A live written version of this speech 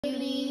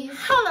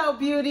Hello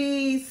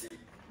beauties,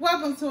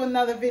 welcome to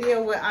another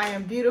video where I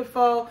am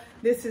beautiful.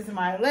 This is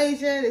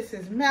Malaysia, this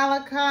is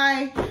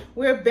Malachi.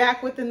 We're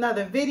back with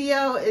another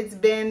video. It's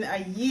been a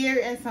year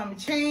and some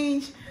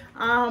change,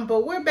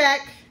 but we're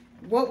back.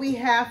 What we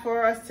have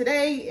for us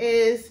today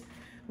is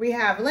we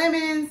have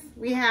lemons,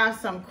 we have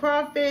some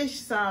crawfish,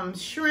 some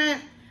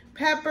shrimp,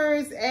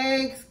 peppers,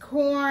 eggs,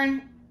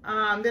 corn,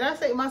 did I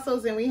say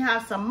mussels? And we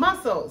have some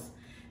mussels.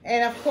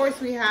 And of course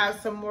we have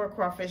some more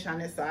crawfish on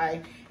this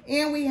side.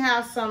 And we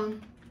have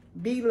some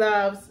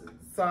beloved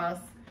sauce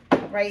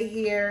right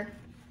here.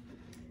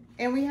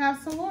 And we have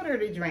some water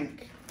to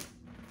drink.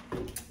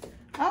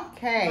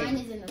 Okay. Mine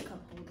is in a cup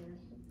holder.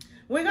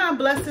 We're going to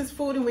bless this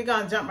food and we're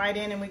going to jump right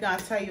in and we're going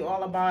to tell you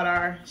all about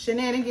our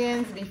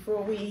shenanigans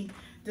before we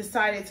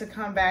decided to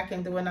come back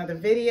and do another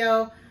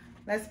video.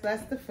 Let's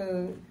bless the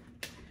food.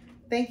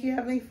 Thank you,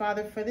 Heavenly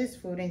Father, for this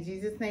food. In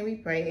Jesus' name we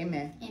pray.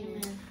 Amen.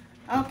 Amen.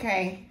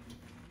 Okay.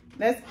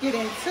 Let's get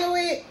into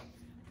it.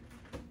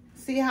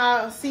 See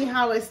how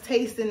it's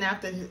tasting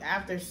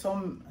after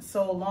so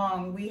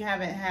long. We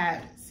haven't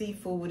had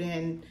seafood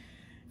in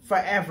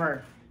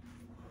forever.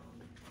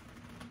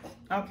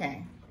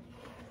 Okay.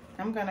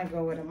 I'm gonna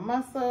go with a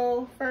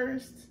mussel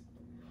first.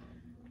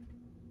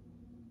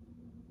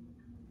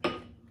 Go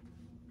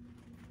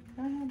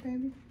ahead,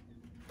 baby.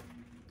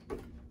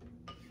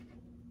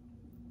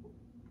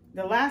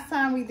 The last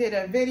time we did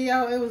a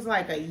video, it was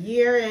like a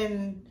year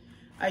and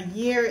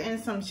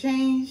some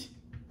change.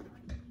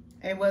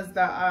 It was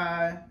the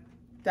hot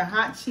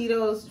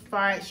Cheetos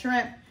fried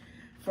shrimp.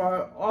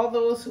 For all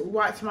those who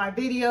watch my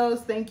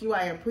videos, thank you.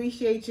 I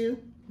appreciate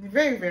you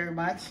very, very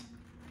much.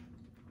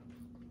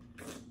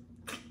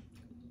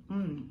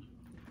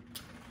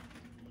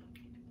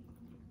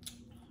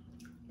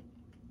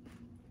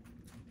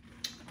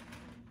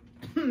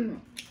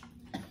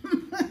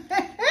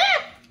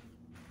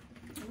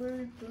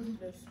 Where is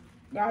this?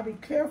 Gotta be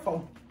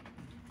careful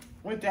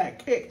with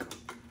that kick.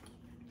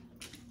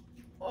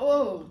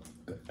 Oh,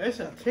 it's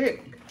a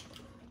kick.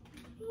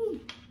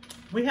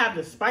 We have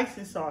the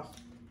spicy sauce.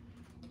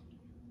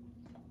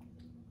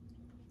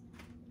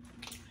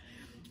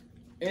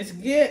 It's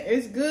good.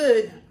 It's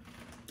good.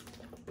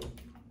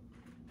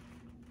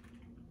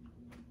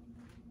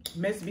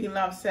 Miss B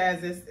Love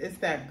says it's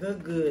that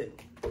good,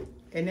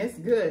 and it's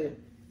good.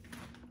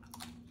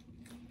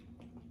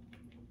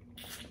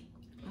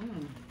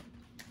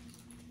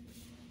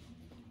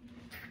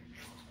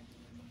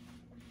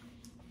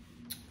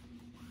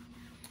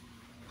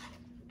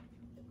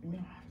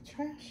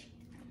 Trash.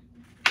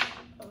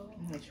 Oh,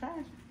 the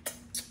trash.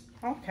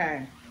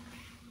 Okay.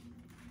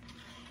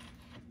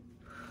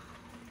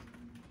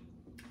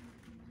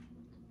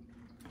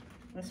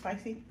 It's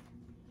spicy.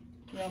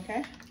 You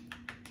okay?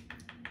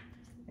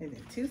 Is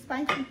it too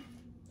spicy?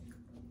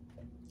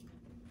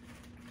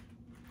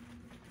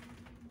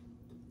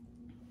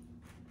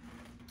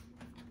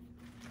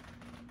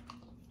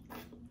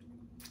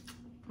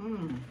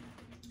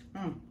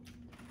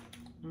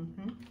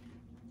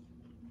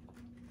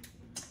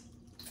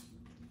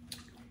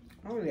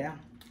 Oh yeah.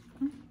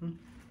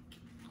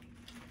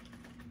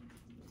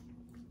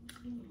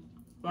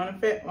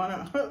 Want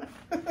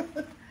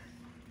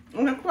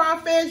a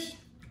crawfish?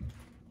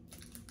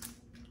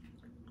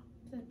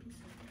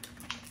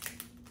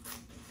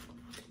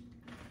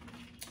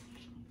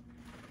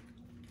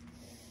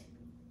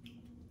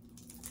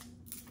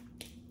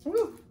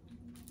 Woo.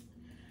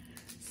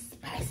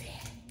 Spicy.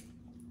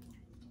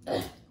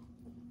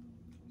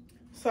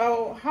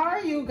 So, how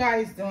are you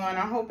guys doing?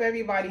 I hope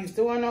everybody's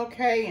doing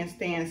okay and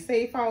staying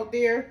safe out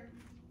there.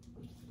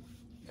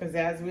 Because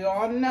as we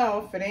all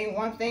know, if it ain't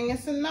one thing,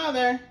 it's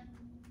another.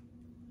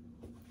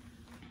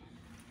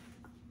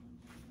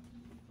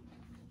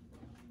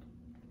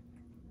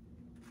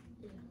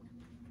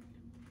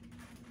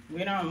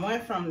 We done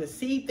went from the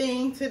C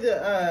thing to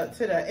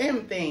the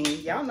M thing.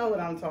 Y'all know what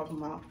I'm talking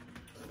about.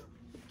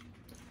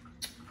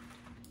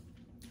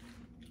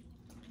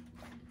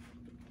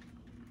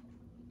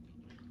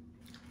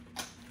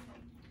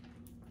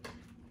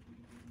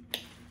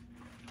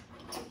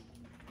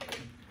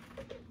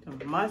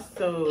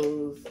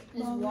 Mussels.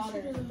 It's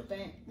water.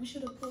 We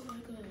should have put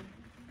like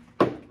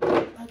a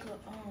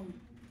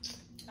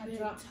big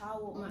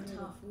towel on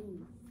top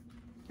food.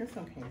 It's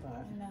okay,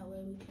 bud. And that way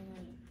we can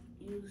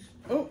use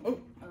our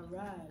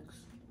rags.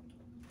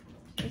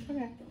 It's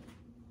okay.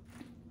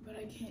 But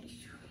I can't.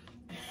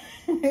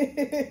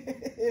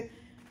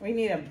 We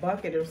need a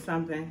bucket or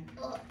something.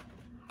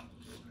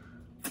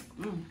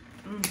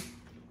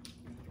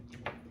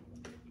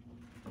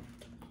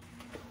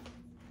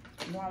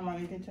 You want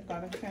mommy to get your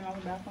garbage can out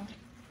the bathroom?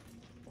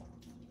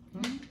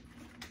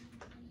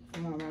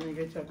 You want mommy to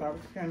get your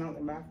garbage can out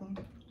the bathroom?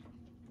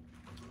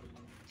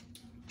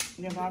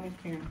 Your garbage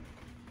can.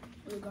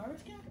 The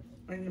garbage can?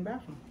 In the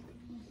bathroom.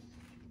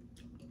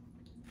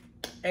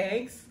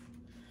 Eggs.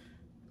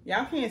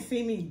 Y'all can't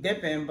see me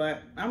dipping,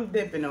 but I'm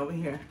dipping over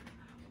here.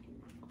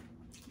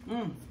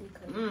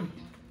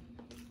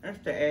 That's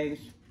the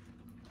eggs.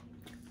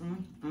 I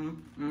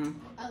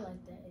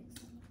like the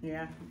eggs.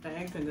 Yeah, the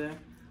eggs are good.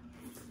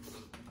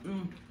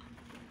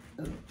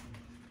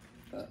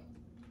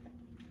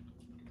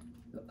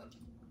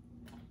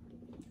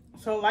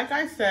 So like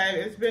I said,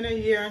 it's been a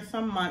year and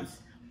some months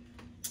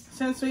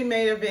since we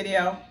made a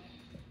video.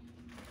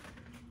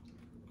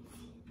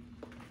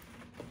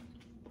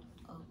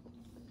 Oh,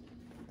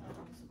 that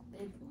was a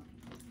big one.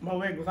 But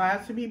we're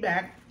glad to be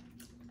back.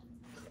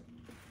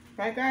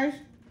 Right, guys?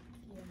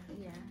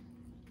 Yeah.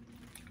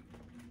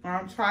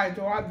 I'll try to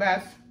do our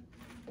best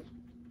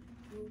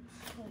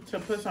Oops. to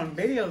put some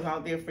videos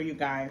out there for you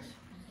guys.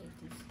 I hate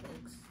these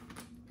legs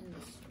and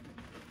this.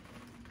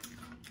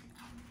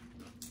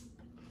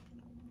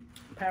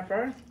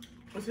 Pepper,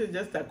 this is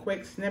just a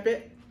quick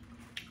snippet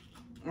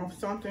of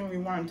something we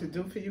wanted to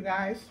do for you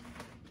guys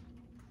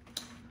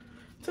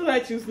to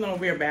let you know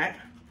we're back.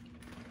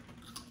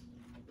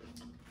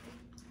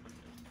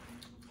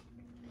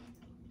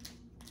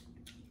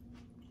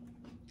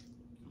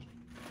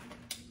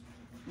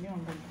 You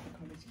don't go to the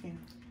garbage can.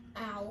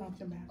 Ow. Off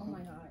the back. Oh my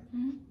god.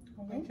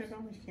 Oh, wait, your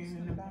garbage can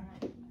in the back.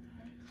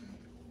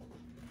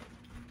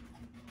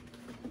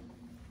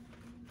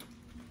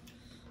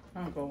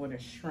 I'll go with a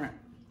shrimp.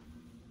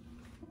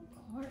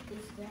 What car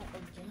is that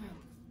again?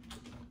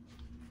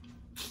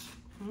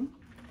 Hmm?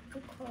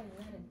 What car is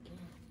that again?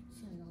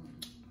 It's annoying.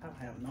 I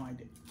have no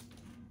idea.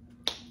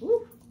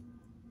 Woo.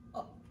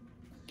 Oh.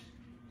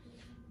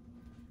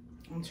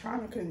 I'm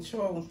trying to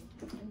control.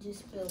 I just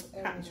spilled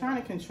I'm everywhere. trying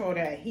to control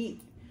that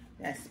heat,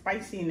 that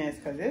spiciness,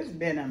 because it's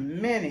been a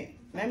minute.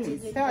 Let me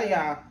Took tell the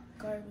y'all,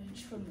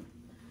 garbage from the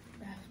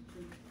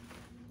bathroom.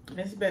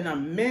 it's been a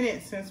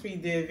minute since we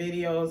did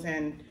videos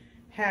and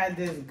had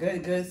this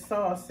good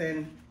sauce,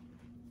 and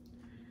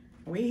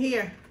we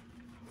here.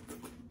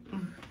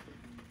 Hold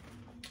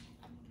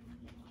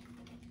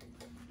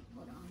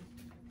on.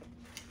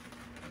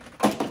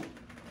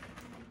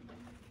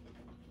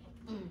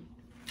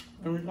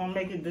 And we're gonna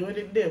make it do what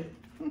it do.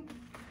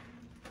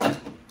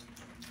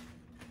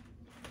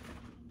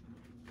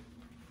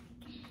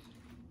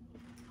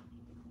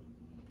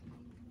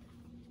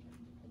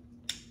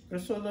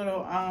 It's a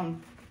little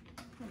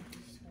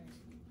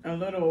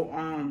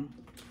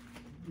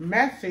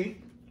messy,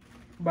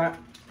 but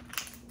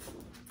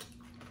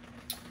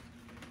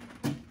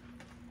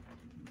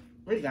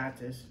we got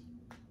this.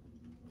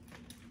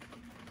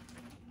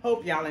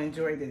 Hope y'all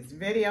enjoyed this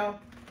video.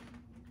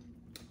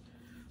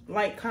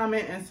 Like,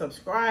 comment, and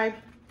subscribe.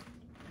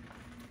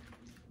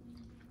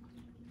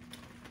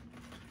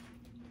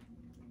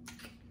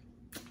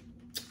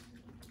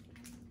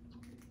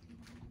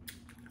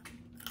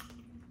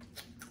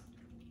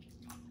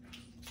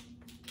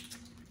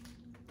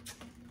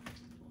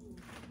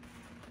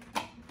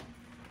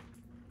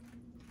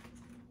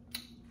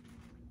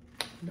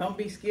 Don't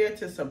be scared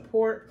to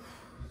support.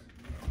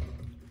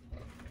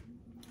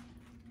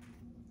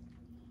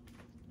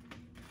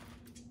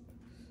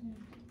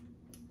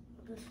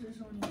 This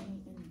is only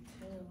meat in the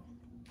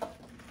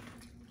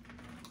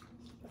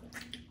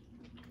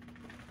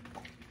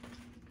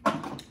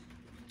tail.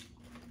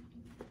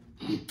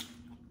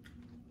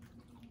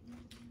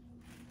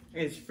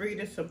 It's free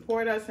to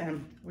support us,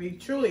 and we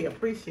truly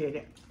appreciate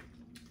it.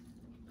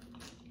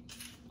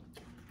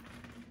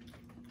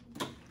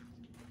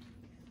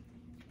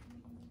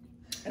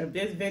 If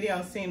this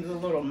video seems a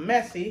little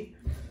messy,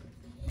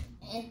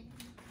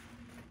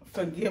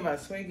 forgive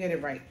us. We'll get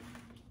it right.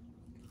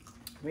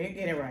 We'll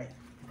get it right.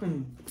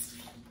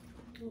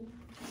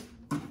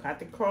 Got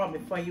to crawl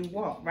before you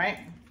walk, right?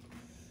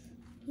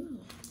 I'm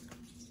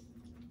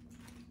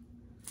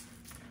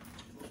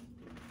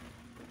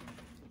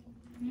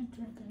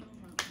drinking up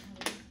my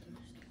water.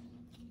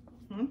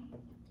 Hmm?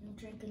 I'm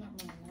drinking up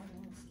my water.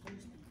 I'm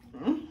thirsty.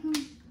 Mm-hmm.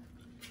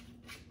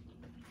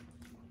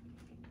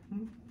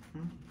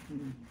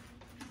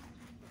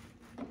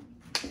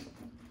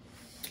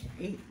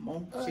 Eat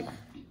more chicken.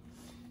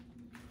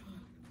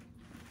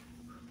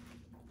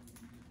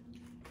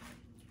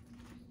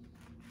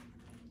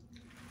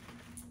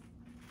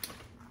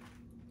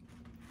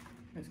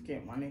 Let's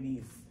get one of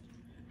these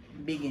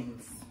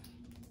biggins.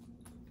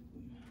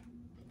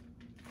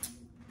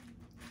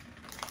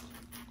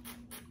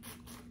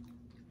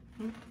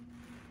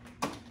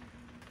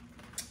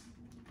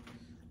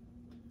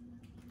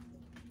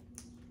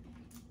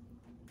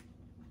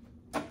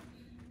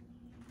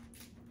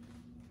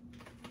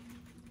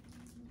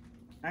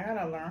 I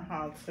gotta learn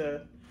how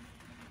to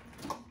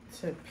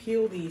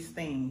peel these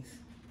things.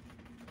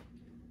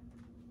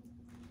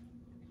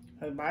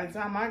 Cause by the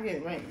time I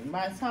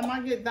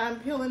get done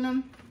peeling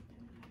them,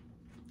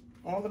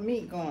 all the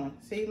meat gone.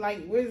 See,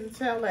 like, where's the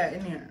tail at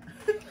in here?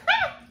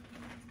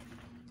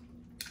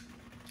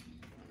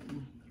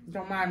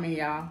 Don't mind me,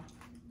 y'all.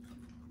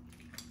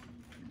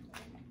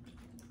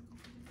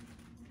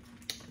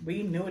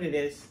 We new to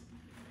this.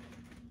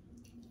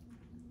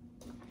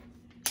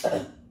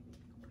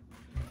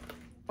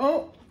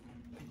 Oh.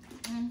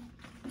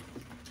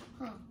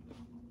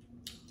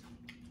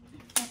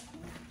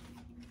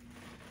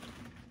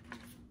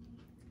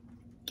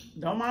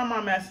 Don't mind my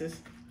messes.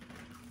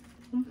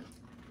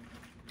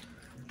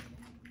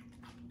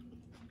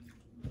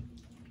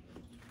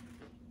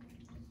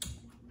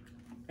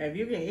 If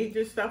you can eat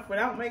this stuff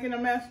without making a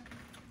mess,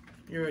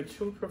 you're a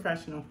true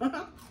professional.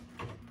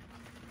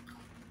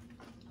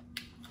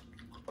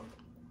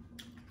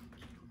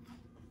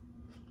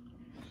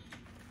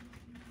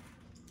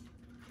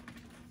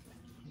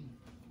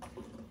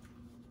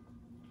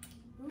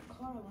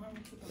 car alarm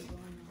keep on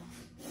going off?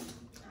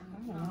 I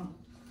don't know.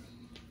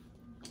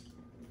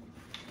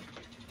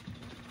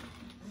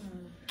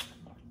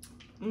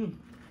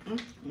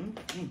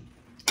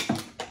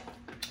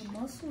 The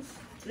mussels.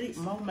 Eat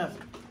more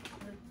mussels.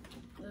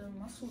 The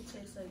mussel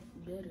tastes like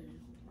bitter.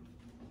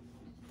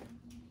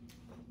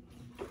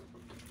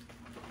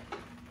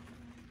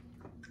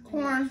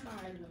 Corn.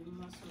 Try the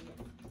mussel.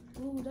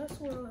 Ooh, that's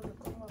where the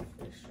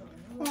crawfish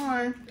are.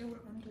 Corn. They were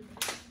under the.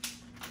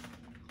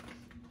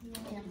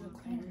 And the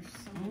corn.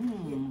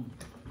 Mmm.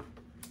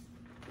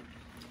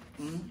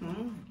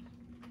 Mm-hmm.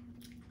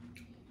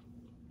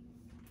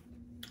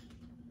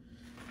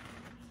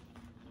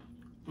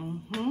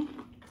 Mm-hmm.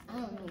 I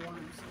don't know why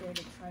I'm scared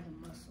to try the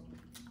mussel.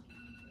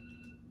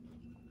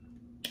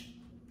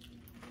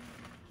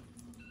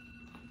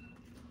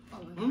 Oh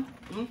my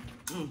God.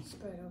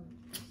 Spread over.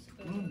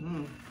 Spread over.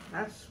 Mm-hmm.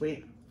 That's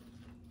sweet.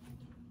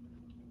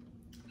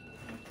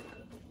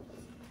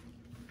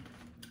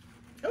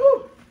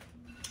 Ooh.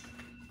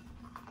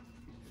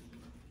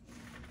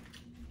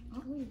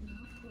 Aren't we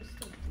not supposed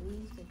to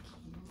lose the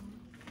camera?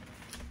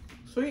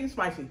 Sweet and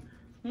spicy.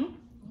 Hmm? Are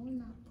we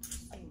not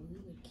supposed to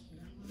lose the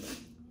camera?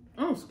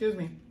 Oh, excuse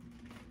me.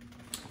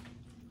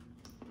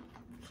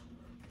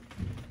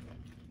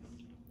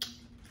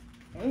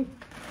 Mm.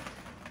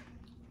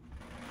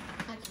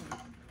 I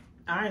can't.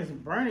 Eyes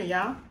burning,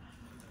 y'all.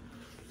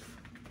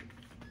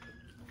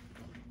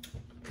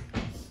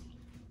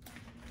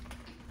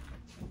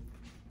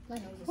 My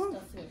nose is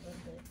stuffy a little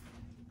bit.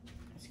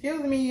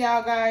 Excuse me,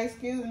 y'all guys.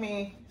 Excuse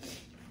me.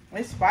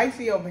 It's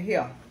spicy over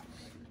here.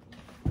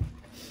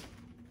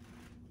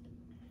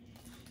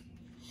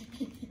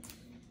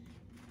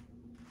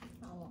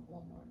 I want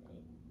one more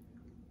egg.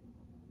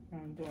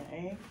 I'm doing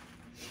egg.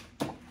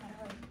 I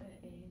like the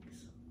eggs.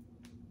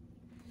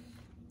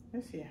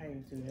 Let's see how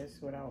you do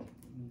this without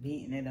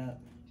beating it up.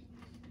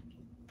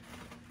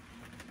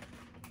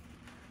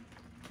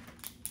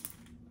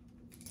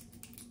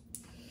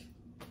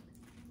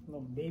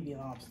 Little baby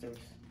lobsters.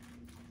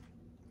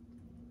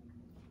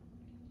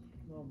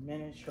 Little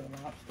miniature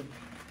lobsters.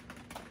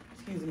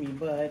 Excuse me,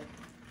 bud.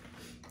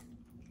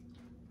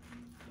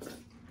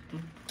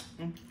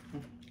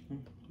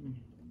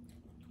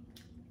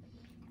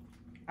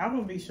 I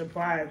wouldn't be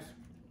surprised.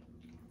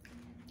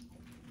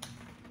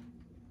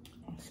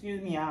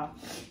 Excuse me, y'all.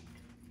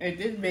 If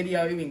this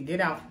video even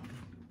get out.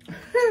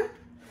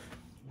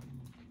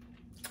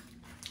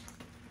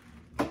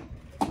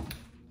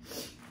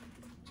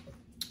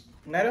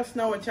 Let us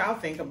know what y'all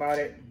think about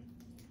it.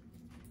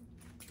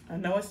 I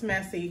know it's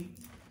messy.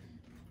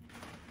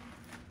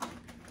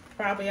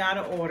 Probably out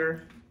of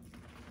order.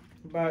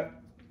 But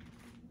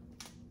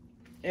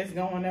it's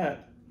going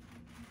up.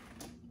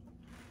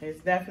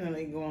 It's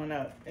definitely going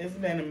up. It's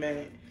been a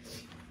minute.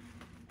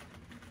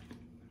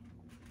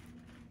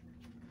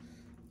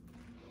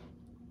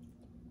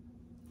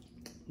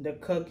 The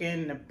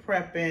cooking, the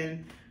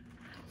prepping.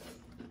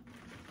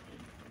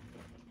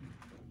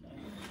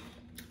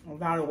 A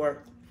lot of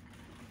work.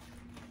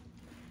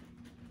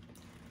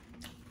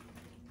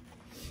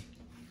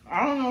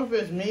 I don't know if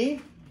it's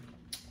me,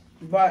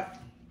 but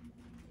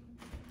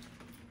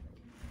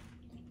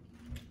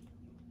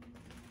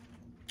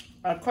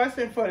a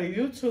question for the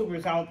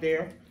YouTubers out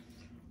there,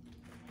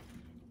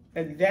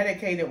 the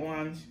dedicated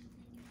ones.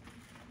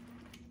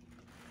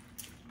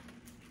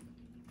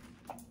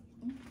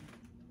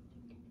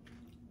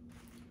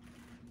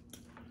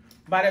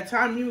 By the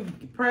time you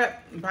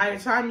prep, by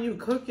the time you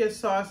cook your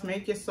sauce,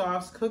 make your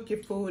sauce, cook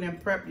your food,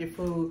 and prep your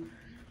food,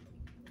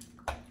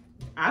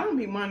 I don't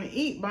be wanting to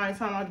eat by the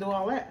time I do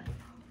all that.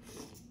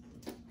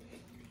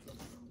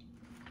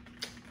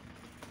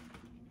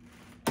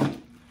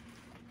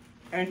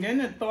 And then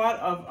the thought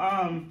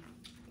of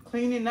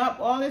cleaning up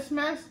all this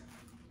mess,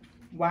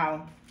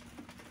 wow.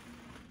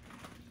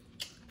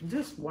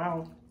 Just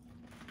wow.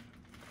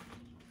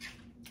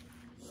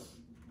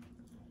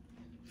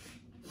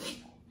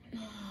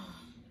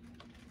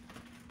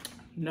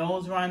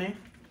 Nose running.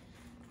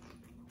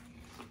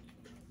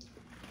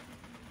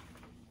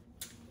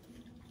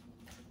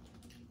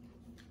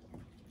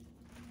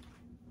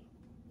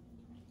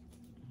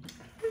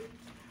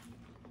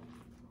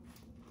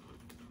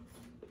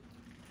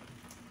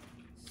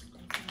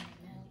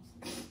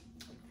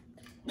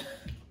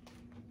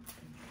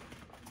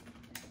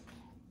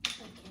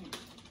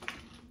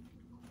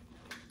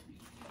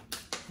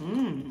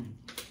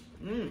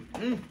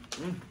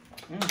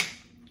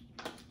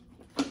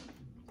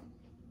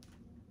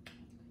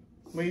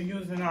 We're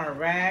using our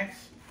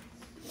rags.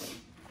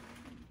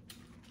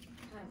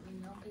 I have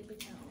no paper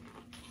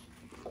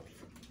towel.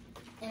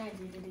 And I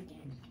did it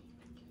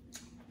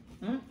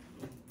again.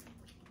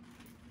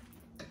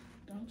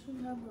 Don't you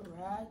have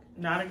a rag?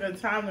 Not a good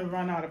time to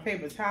run out of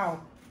paper towel.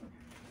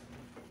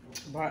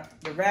 But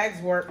the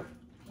rags work.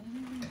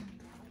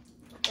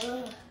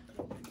 Ugh.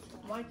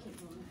 Why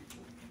keep on?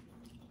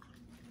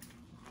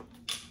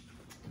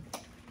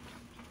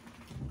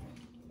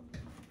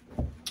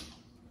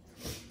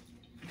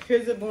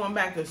 Kids are going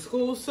back to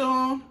school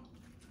soon.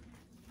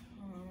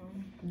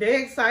 They're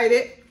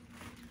excited.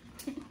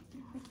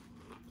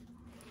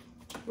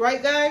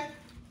 Right, guys?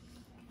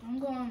 I'm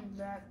going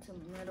back to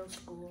middle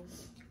school.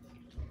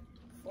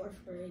 4th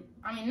grade.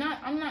 I mean,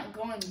 I'm not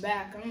going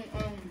back. I'm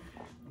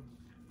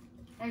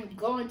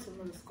going to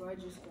middle school. I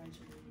just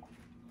graduated.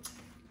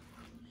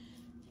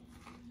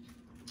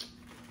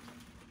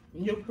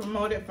 You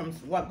promoted from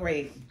what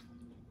grade?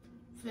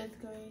 5th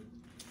grade.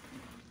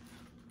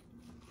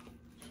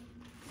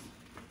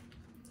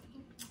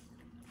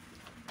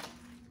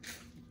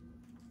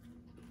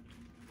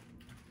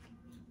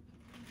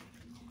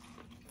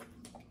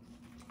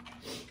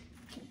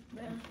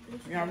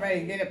 Y'all ready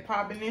to get it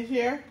popping this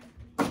year?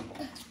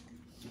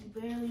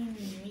 Barely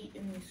meet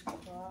in this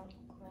crawfish.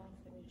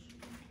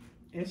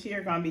 This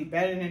year gonna be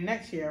better than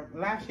last year,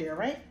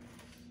 right?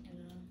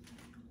 Yeah.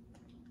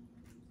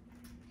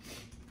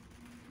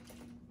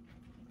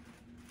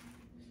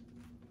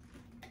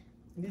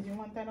 Did you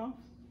want that off?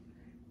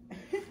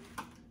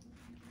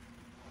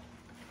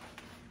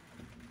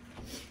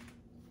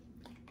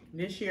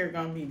 This year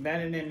gonna be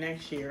better than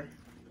next year.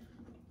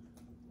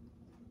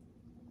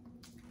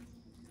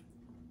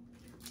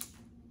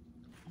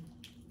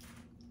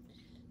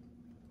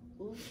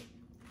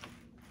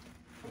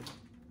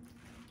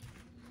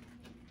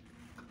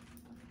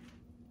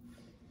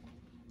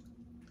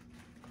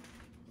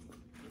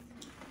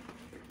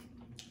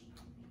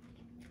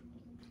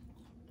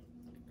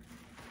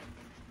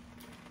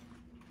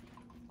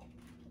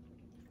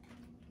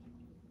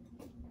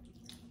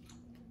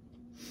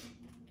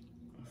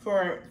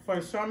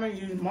 For some of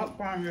you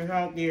mukbangers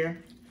out there,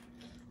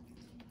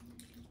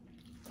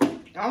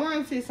 I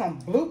want to see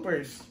some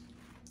bloopers.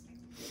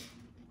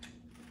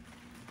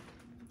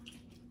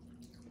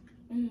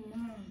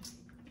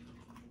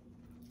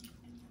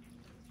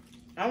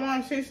 I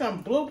want to see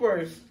some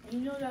bloopers. You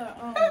know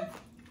that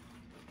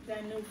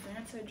that new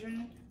Fanta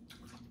drink?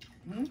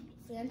 Hmm?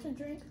 Fanta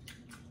drink?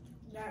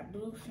 That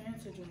blue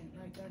Fanta drink,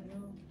 like that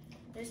new.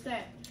 It's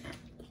that.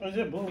 Is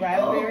it blue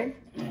raspberry?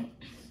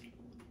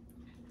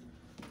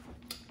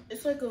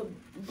 It's like a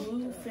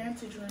blue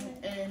Fanta drink,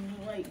 and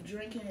you like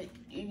drinking it.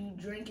 You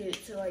drink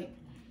it to like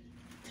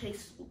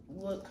taste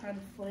what kind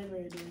of flavor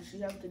it is.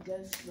 You have to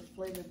guess the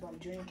flavor by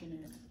drinking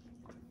it.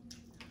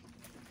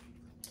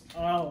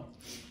 Oh.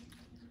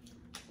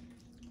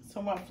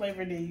 So what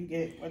flavor did you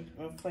get?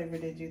 What flavor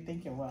did you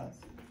think it was?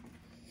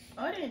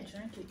 I didn't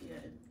drink it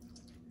yet.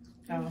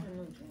 Oh. It's a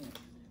new drink.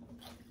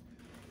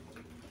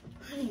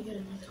 I didn't get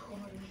enough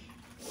water.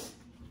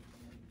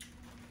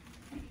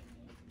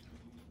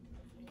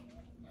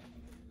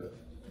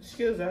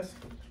 Excuse us.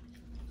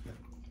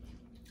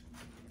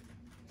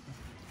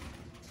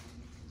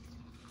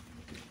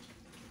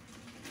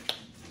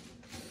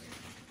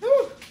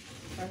 Whew.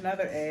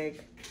 Another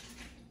egg.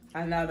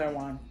 Another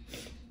one.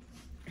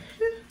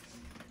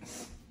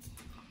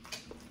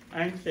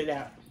 I didn't see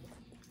that.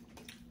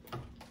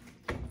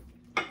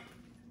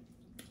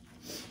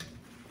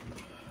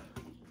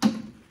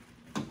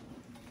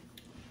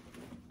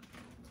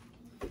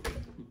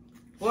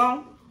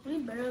 Well, We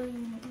barely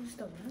used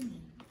the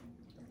lemon.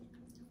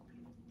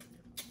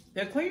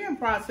 the cleaning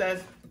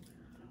process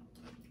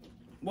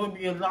will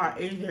be a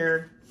lot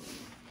easier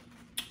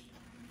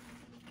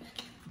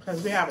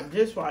because we have a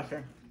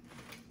dishwasher.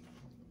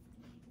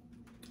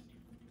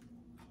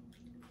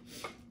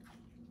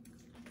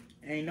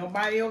 Ain't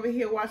nobody over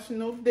here washing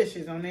no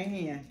dishes on their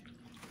hand.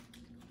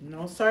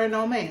 No sir,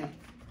 no ma'am.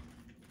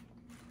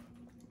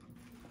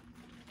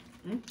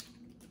 Hmm?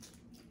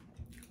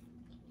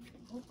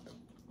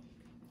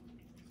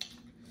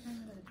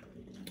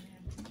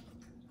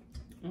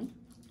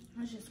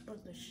 I just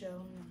put the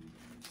shell in.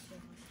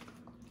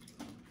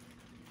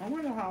 I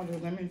wonder how the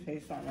lemon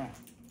tastes on that,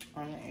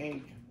 on the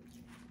egg.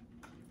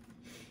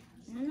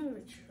 I never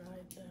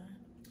tried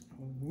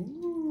that.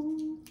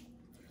 Ooh.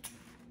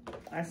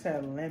 I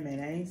said lemon.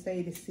 I ain't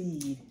say the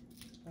seed.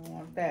 I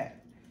want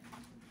that.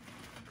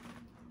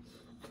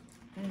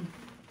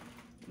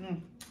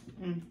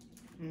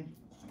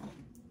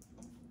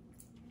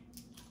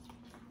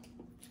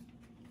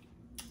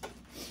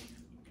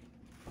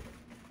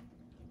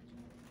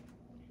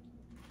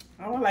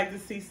 I would like to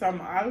see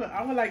some.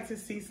 I would like to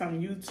see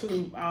some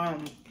YouTube,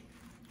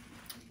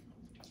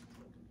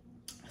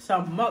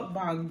 some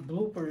mukbang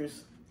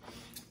bloopers,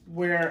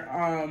 where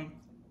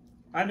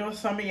I know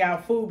some of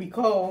y'all food be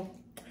cold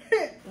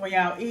when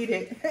y'all eat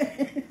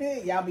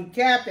it. Y'all be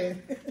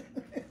capping.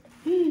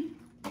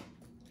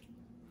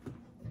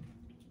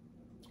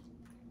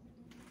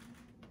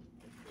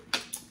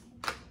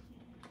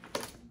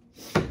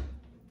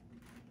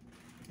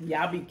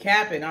 Y'all be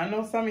capping. I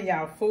know some of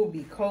y'all food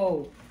be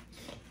cold.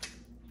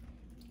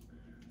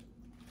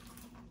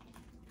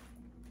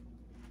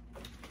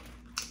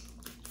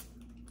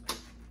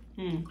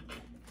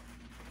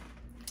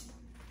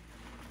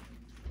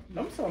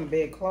 Them some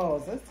big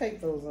claws. Let's take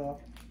those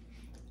off.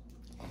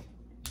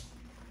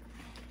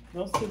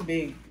 Those too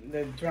big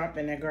to drop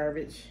in the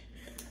garbage.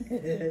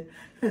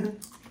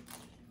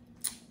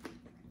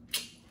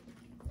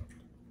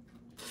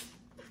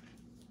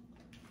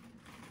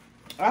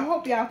 I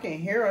hope y'all can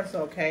hear us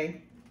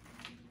okay.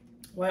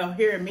 Well,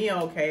 hear me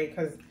okay,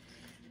 because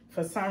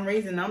For some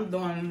reason, I'm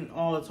doing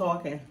all the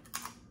talking.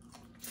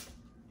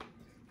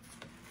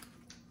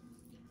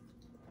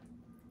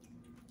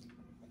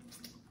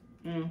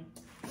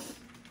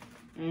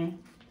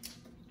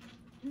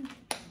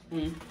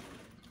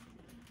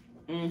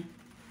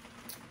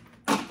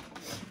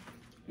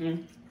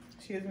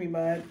 Excuse me,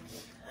 bud.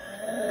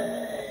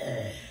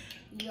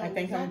 Yo, I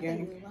think I'm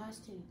getting. the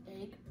last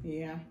egg.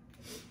 Yeah.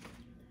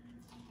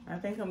 I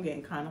think I'm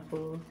getting kind of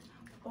full.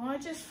 Oh, I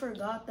just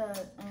forgot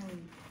that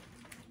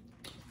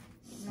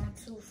my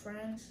two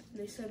friends,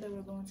 they said they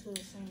were going to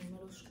the same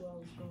middle school I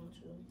was going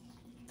to.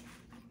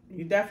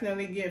 You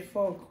definitely get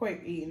full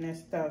quick eating this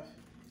stuff.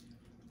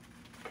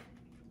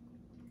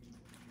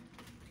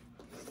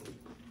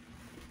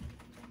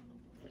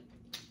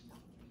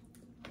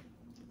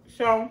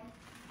 So,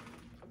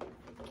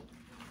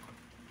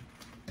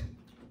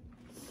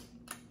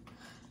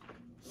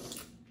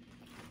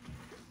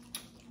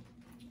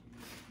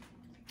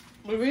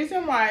 the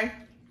reason why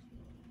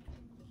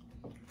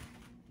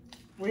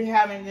we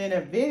haven't did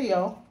a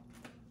video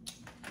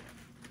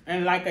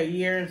in like a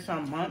year and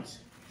some months.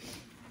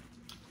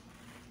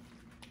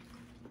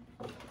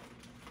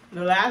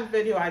 The last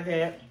video I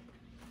did,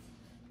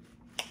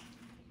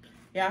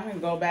 y'all can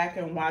go back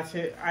and watch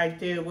it. I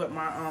did with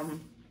my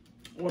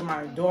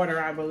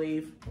daughter, I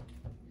believe.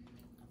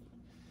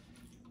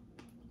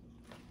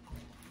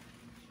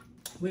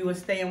 We were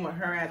staying with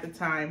her at the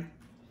time.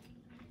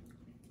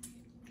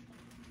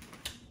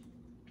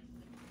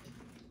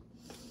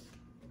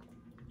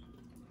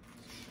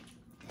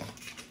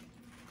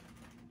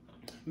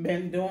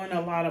 Been doing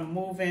a lot of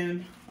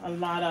moving, a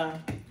lot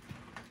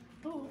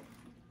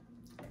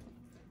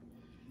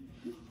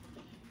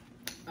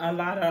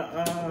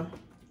of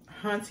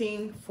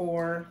hunting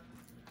for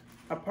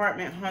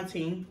apartment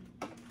hunting.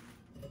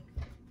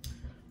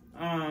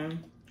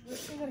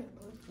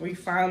 We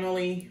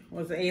finally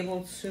was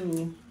able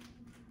to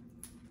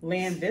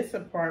land this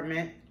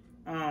apartment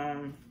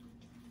in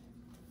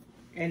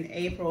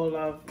April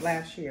of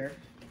last year.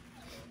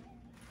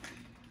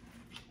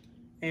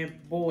 And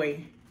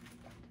boy,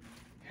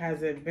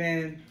 has it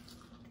been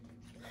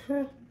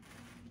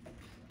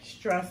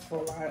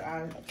stressful.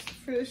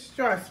 It's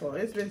stressful.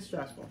 It's been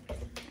stressful.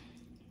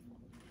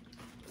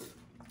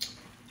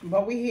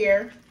 But we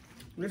here.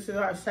 This is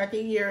our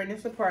second year in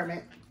this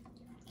apartment.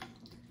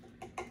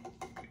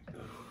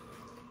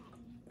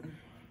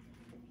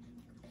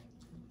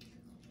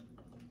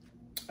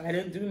 I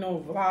didn't do no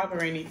vlog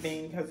or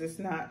anything because it's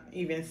not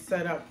even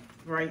set up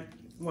right,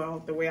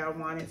 well, the way I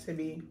want it to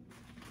be.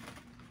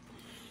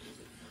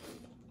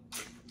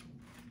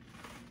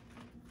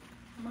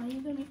 Are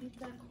you gonna eat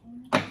that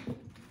corn?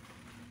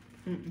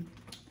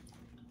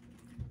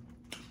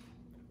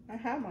 I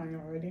have mine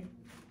already.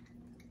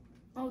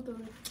 Oh, the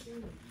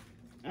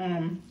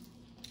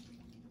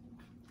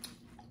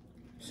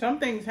some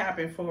things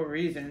happen for a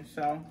reason,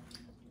 so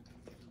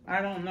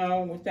I don't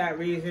know what that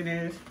reason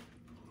is.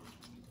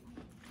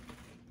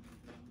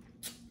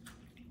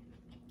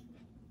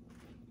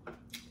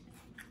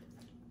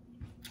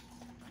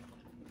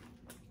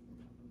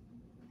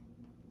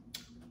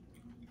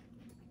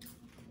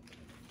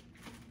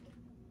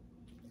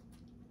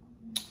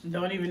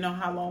 Don't even know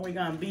how long we're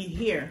gonna be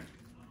here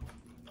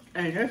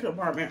in this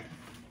apartment.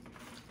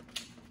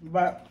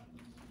 But,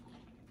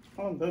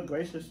 oh good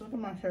gracious, look at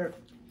my shirt.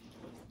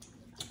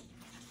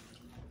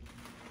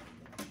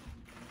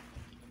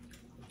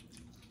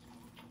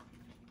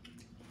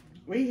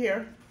 We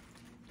here.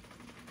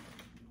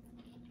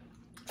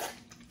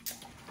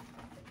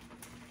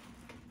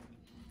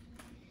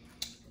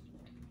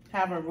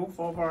 Have a roof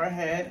over our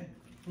head.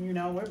 You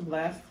know, we're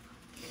blessed.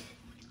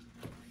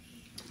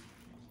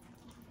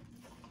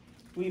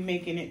 We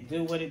making it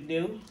do what it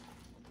do.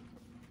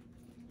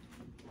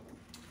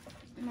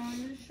 Mom,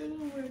 you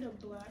shouldn't wear the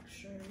black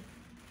shirt.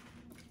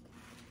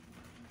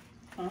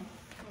 Huh?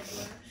 The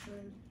black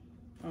shirt.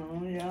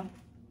 Oh, yeah.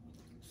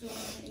 So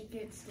when it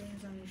gets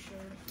stains on your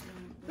shirt.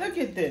 Look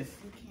at this.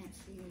 You can't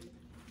see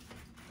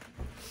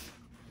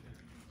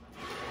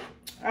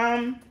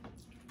it.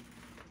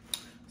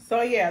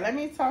 So yeah, let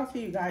me talk to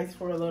you guys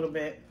for a little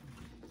bit.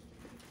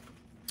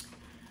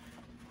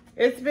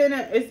 It's been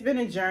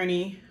a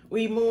journey.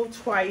 We moved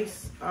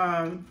twice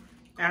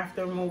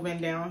after moving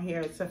down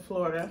here to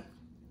Florida.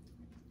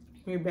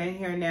 We've been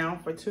here now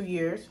for 2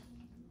 years.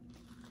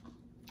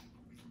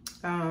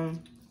 Wait,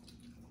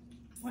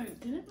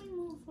 didn't we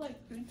move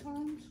like 3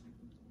 times?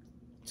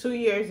 2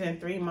 years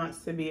and 3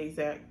 months to be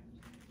exact.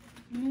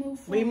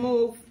 We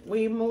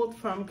moved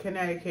from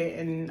Connecticut,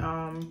 and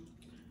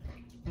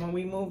when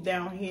we moved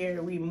down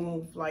here, we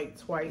moved like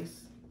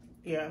twice.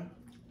 Yeah.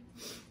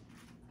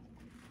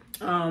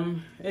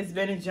 It's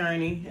been a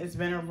journey. It's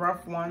been a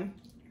rough one,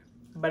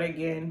 but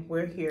again,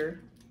 we're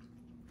here.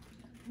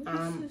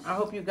 I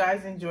hope you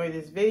guys enjoy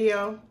this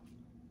video.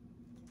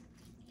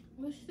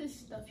 What's this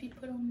stuff you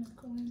put on the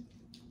corn?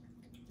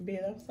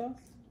 BLF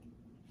sauce?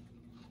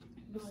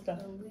 This Like stuff.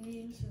 the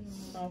leaves and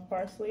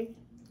Parsley?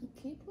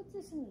 Can you put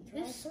this in the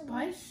trash? it's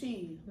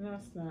spicy. No,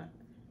 it's not.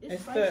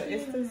 It's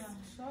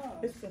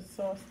the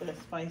sauce that's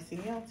spicy.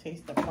 Y'all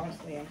taste the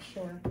parsley, I'm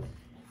sure.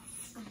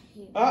 I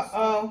hate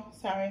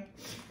Sorry.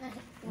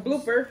 when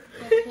Blooper.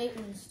 I hate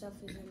when stuff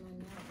is in my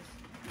mouth.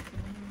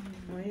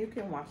 Well, you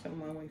can watch them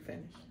when we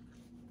finish.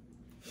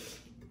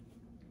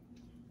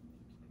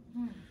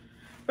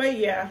 But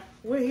yeah,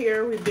 we're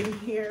here. We've been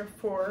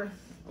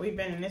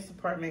in this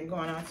apartment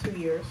going on 2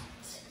 years.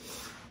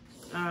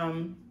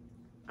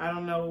 I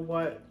don't know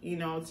what,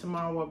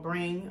 tomorrow will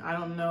bring. I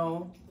don't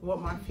know what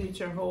my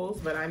future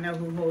holds, but I know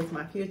who holds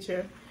my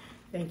future.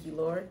 Thank you,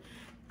 Lord.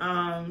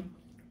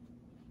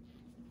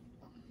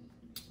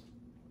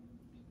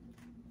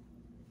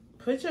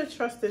 Put your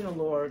trust in the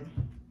Lord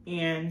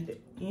and,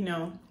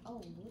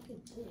 Oh, look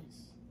at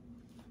this.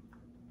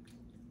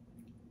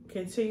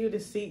 continue to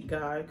seek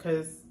God,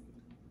 because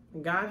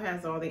God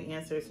has all the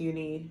answers you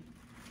need.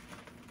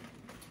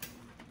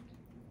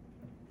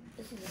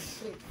 This is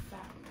a big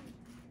fat one.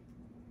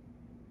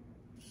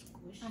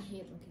 I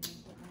hate looking at the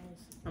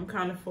eyes. I'm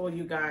kind of full,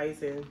 you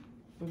guys, and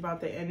we're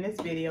about to end this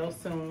video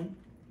soon.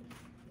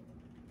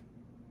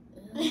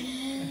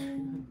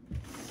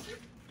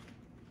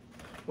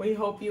 We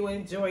hope you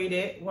enjoyed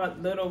it,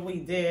 what little we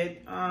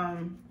did.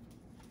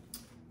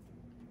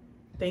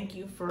 Thank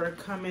you for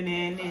coming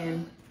in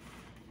and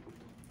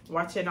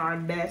watching our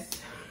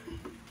best.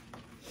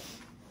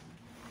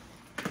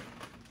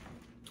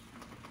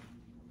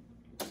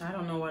 I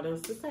don't know what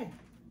else to say.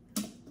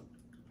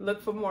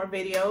 Look for more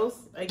videos.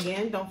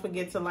 Again, don't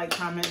forget to like,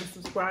 comment, and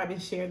subscribe, and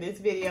share this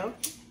video.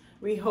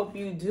 We hope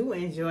you do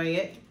enjoy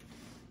it.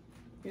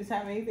 You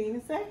have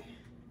anything to say?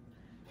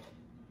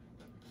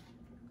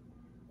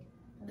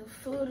 The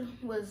food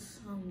was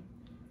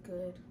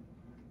good.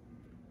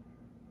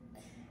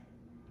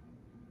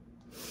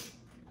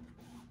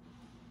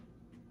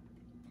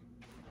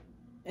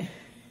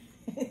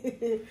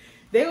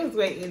 They was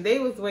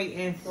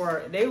waiting for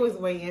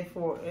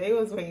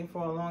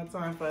a long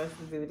time for us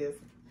to do this.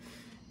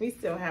 We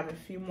still have a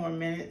few more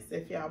minutes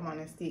if y'all want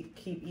to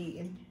keep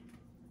eating.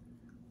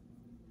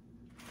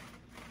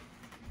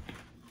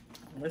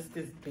 What's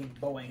this big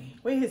boy?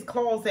 Where his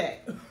claws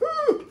at?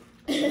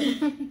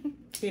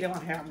 He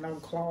don't have no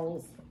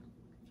claws.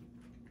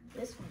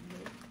 This one,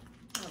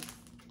 dude.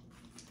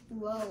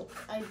 Well,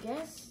 I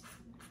guess.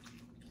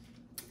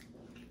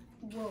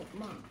 Well,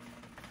 Mom.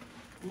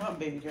 What,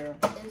 baby girl?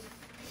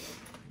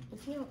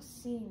 If you don't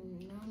see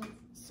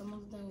some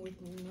of them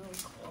with no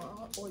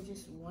claw or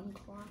just one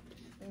claw,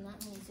 then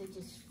that means it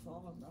just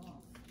falls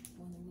off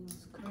when the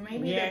meal's cooked.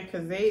 Maybe yeah,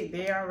 because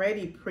they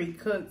already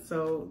pre-cooked,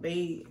 so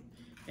they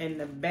in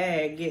the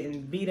bag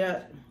getting beat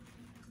up.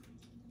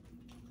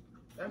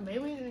 Or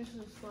maybe it's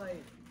just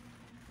like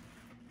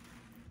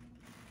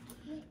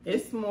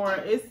it's more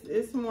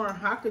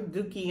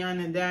hakaduki on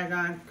the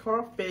daggone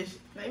crawfish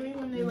maybe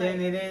when they than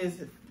it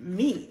is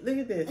meat. Look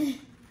at this.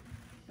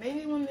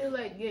 Maybe when they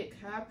like get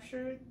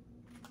captured,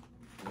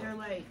 they're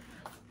like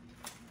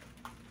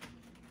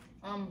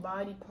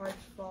body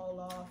parts fall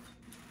off.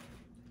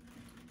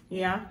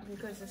 Yeah.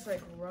 Because it's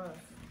like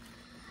rough.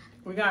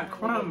 We got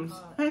crumbs.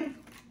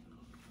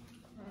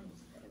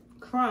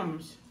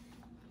 Crumbs.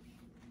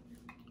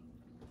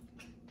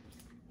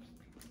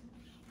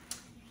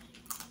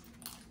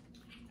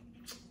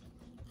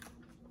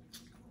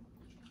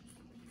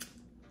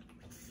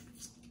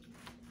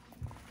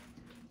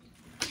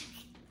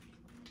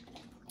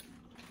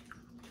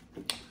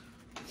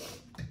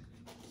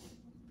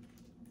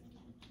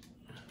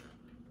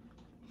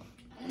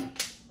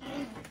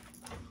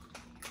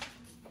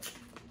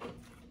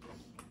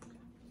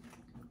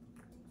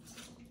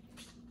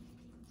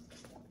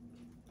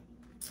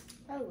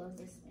 I love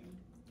this thing.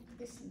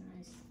 This is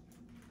nice.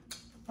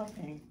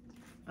 Okay.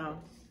 Oh.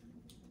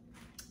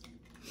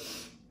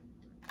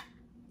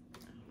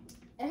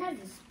 It has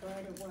a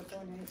spider web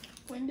on it.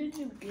 When did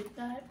you get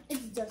that?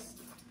 It's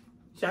dusty.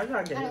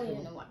 Jaja gave I it don't to even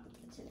me. know what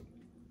it's in it.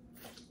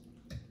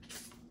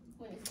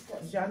 When it's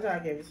dusty.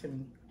 Jaja gave it to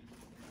me.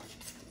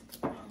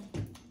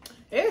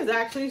 It is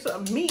actually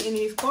some meat in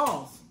these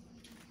claws.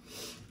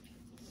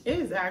 It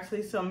is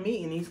actually some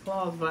meat in these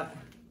claws, but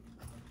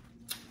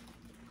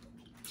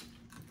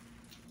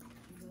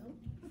Well,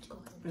 let's go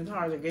ahead. it's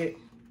hard to get.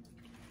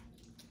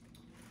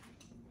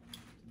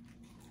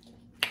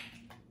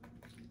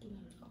 Give me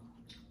a call.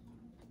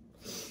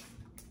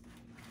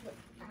 Look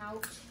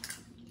out.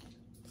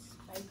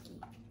 Spiky.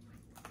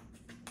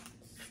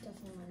 Stuff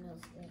in my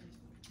nose there.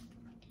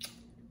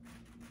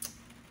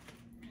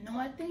 No,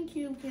 I think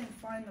you can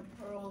find the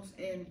pearls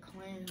in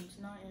clams,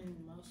 not in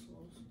mussels.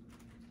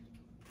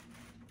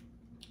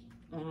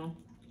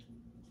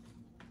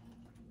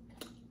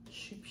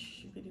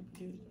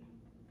 Shoop-shoopity-doo.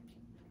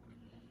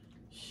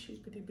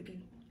 Shoopity-doo.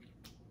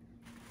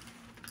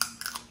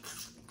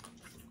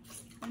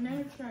 I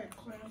never tried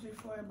clams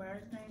before, but I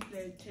think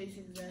they taste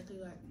exactly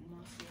like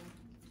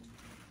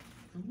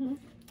mussel.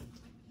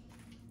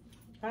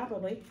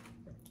 Probably.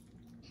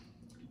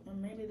 Or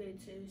maybe they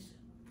taste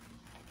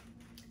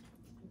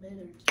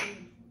better too.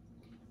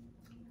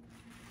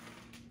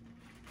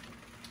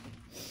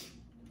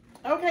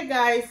 Okay,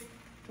 guys.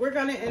 we're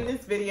gonna end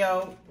this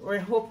video. We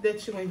hope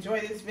that you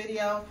enjoy this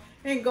video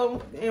and go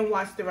and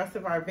watch the rest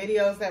of our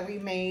videos that we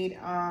made.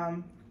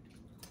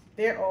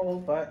 They're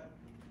old, but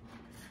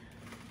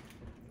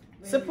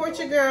support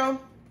your girl.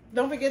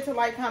 Don't forget to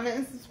like, comment,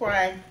 and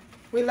subscribe.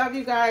 We love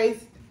you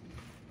guys.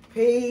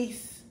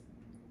 Peace.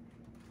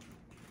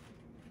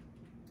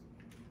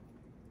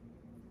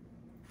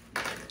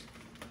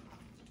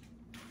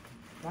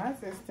 Why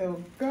is it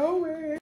still going?